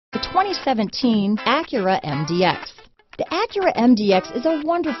2017 Acura MDX. The Acura MDX is a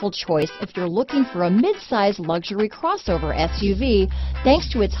wonderful choice if you're looking for a mid-size luxury crossover SUV thanks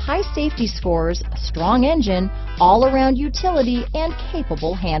to its high safety scores, a strong engine, all-around utility, and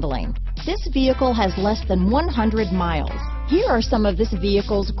capable handling. This vehicle has less than 100 miles. Here are some of this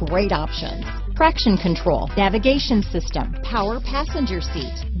vehicle's great options: traction control, navigation system, power passenger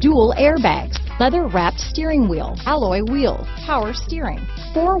seat, dual airbags, leather-wrapped steering wheel, alloy wheels, power steering,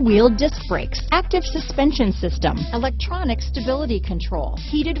 four-wheel disc brakes, active suspension system, electronic stability control,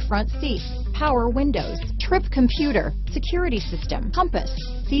 heated front seats, power windows, trip computer, security system, compass,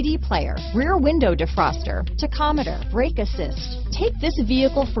 CD player, rear window defroster, tachometer, brake assist. Take this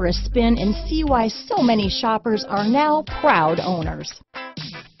vehicle for a spin and see why so many shoppers are now proud owners.